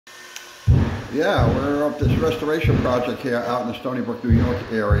Yeah, we're up this restoration project here out in the Stony Brook, New York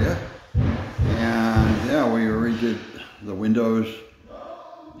area. And yeah, we redid the windows,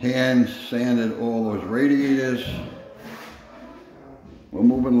 hand sanded all those radiators. We're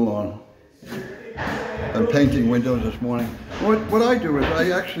moving along. I'm painting windows this morning. What I do is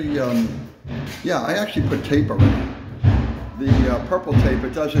I actually, I actually put tape around. The purple tape,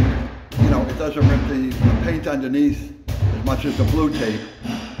 it doesn't rip the paint underneath as much as the blue tape.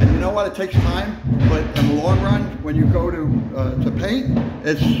 And you know what? It takes time, but in the long run, when you go to paint,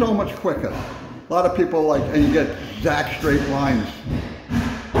 it's so much quicker. A lot of people and you get exact straight lines.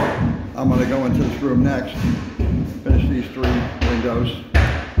 I'm going to go into this room next, finish these 3 windows.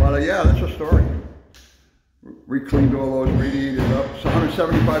 But yeah, that's a story. Re-cleaned all those radiators up. It's a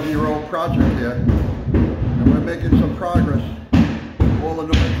 175-year-old project here, and we're making some progress. All the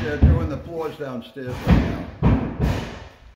noise they're doing the floors downstairs right now.